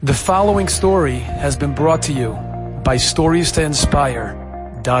The following story has been brought to you by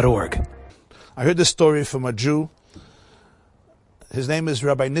StoriesToInspire.org. I heard this story from a Jew. His name is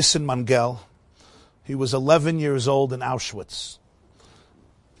Rabbi Nissim Mangel. He was 11 years old in Auschwitz.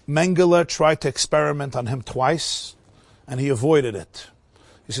 Mengele tried to experiment on him twice, and he avoided it.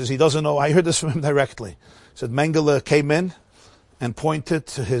 He says he doesn't know. I heard this from him directly. He said Mengele came in and pointed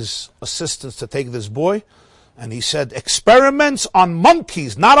to his assistants to take this boy, and he said, experiments on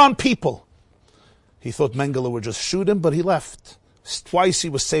monkeys, not on people. He thought Mengele would just shoot him, but he left. Twice he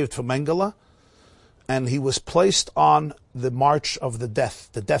was saved from Mengele, and he was placed on the march of the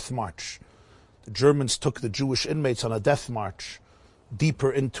death march. The Germans took the Jewish inmates on a death march deeper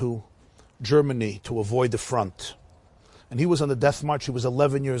into Germany to avoid the front. And he was on the death march. He was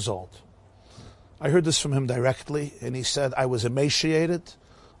 11 years old. I heard this from him directly, and he said, I was emaciated.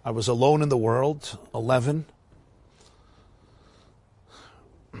 I was alone in the world, 11.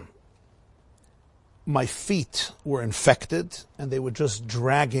 My feet were infected, and they were just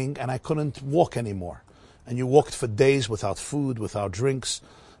dragging, and I couldn't walk anymore. And you walked for days without food, without drinks.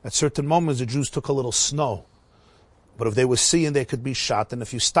 At certain moments, the Jews took a little snow. But if they were seeing, they could be shot. And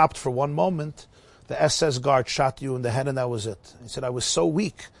if you stopped for one moment, the SS guard shot you in the head, and that was it. He said, I was so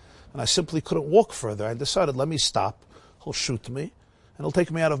weak, and I simply couldn't walk further. I decided, let me stop. He'll shoot me, and he'll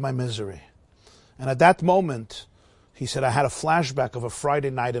take me out of my misery. And at that moment, he said, I had a flashback of a Friday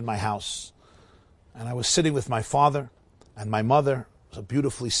night in my house. And I was sitting with my father and my mother. It was a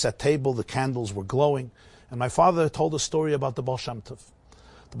beautifully set table. The candles were glowing. And my father told a story about the Baal Shem Tov.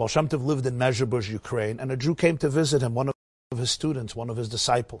 The Baal Shem Tov lived in Mezhebush, Ukraine, and a Jew came to visit him, one of his students, one of his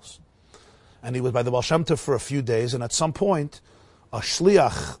disciples. And he was by the Baal Shem Tov for a few days, and at some point, a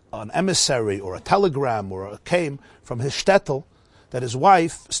shliach, an emissary, or a telegram, came from his shtetl that his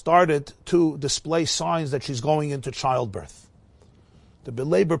wife started to display signs that she's going into childbirth. The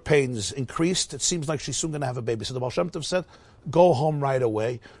labor pains increased. It seems like she's soon going to have a baby. So the Baal Shem Tov said, go home right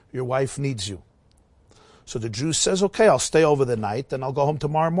away. Your wife needs you. So the Jew says, okay, I'll stay over the night and I'll go home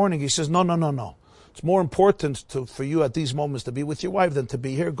tomorrow morning. He says, no. It's more important for you at these moments to be with your wife than to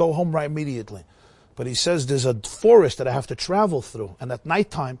be here. Go home right immediately. But he says, there's a forest that I have to travel through. And at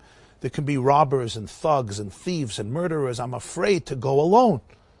nighttime, there can be robbers and thugs and thieves and murderers. I'm afraid to go alone.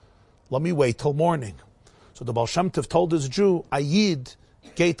 Let me wait till morning. So the Baal Shem Tov told his Jew, Ayid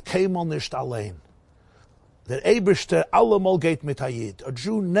geht keinmal nicht allein. Der Eibishter allemol geht mit Ayid. A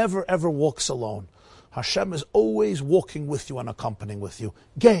Jew never ever walks alone. Hashem is always walking with you and accompanying with you.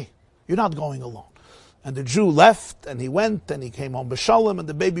 Gay, you're not going alone. And the Jew left, and he went, and he came home b'shalom, and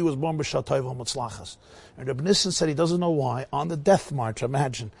the baby was born b'shal tov u'mutzlachas. And Reb Nissen said he doesn't know why. On the death march,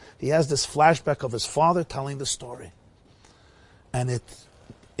 imagine, he has this flashback of his father telling the story. And it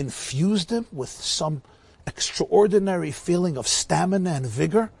infused him with some extraordinary feeling of stamina and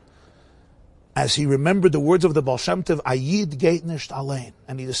vigor as he remembered the words of the Baal Shem Tov, Ayid geht nicht allein.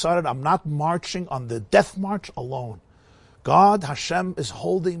 And he decided, I'm not marching on the death march alone. God, Hashem, is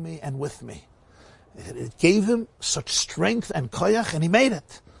holding me and with me. It gave him such strength and koyach, and he made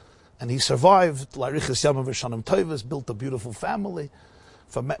it. And he survived, Larichas Yamav V'Shanim Tovos, built a beautiful family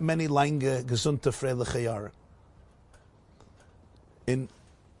for many lange, gesunte, freiliche Jahre. In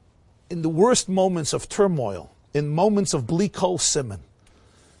the worst moments of turmoil, in moments of bli kol siman,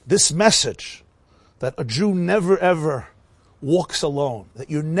 this message that a Jew never ever walks alone, that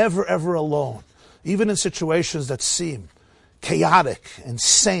you're never ever alone, even in situations that seem chaotic,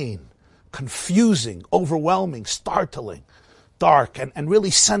 insane, confusing, overwhelming, startling, dark, and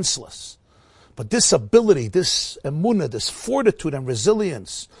really senseless. But this ability, this emunah, this fortitude and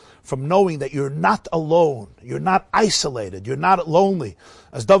resilience from knowing that you're not alone, you're not isolated, you're not lonely.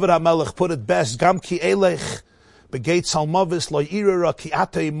 As David HaMelech put it best, Gam ki elech begeit salmavis lo irera ki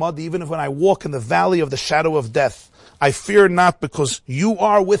ate imadi. Even if when I walk in the valley of the shadow of death, I fear not because you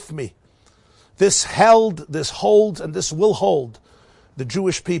are with me. This held, this holds, and this will hold the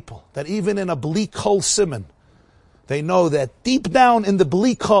Jewish people. That even in a bli kol siman, they know that deep down in the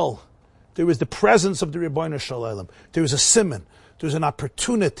bli kol, there is the presence of the Ribbono Shel Olam. There is a siman. There's an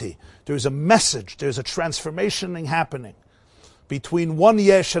opportunity. There's a message. There's a transformation happening between one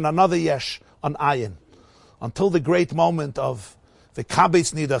yesh and another yesh on ayin, until the great moment of the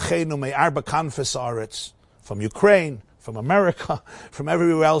kabetz nidachenu me'arba kanfes aretz, from Ukraine, from America, from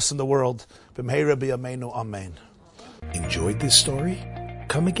everywhere else in the world. B'meira b'yameinu amen. Enjoyed this story?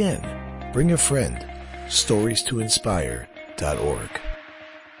 Come again. Bring a friend. StoriesToInspire.org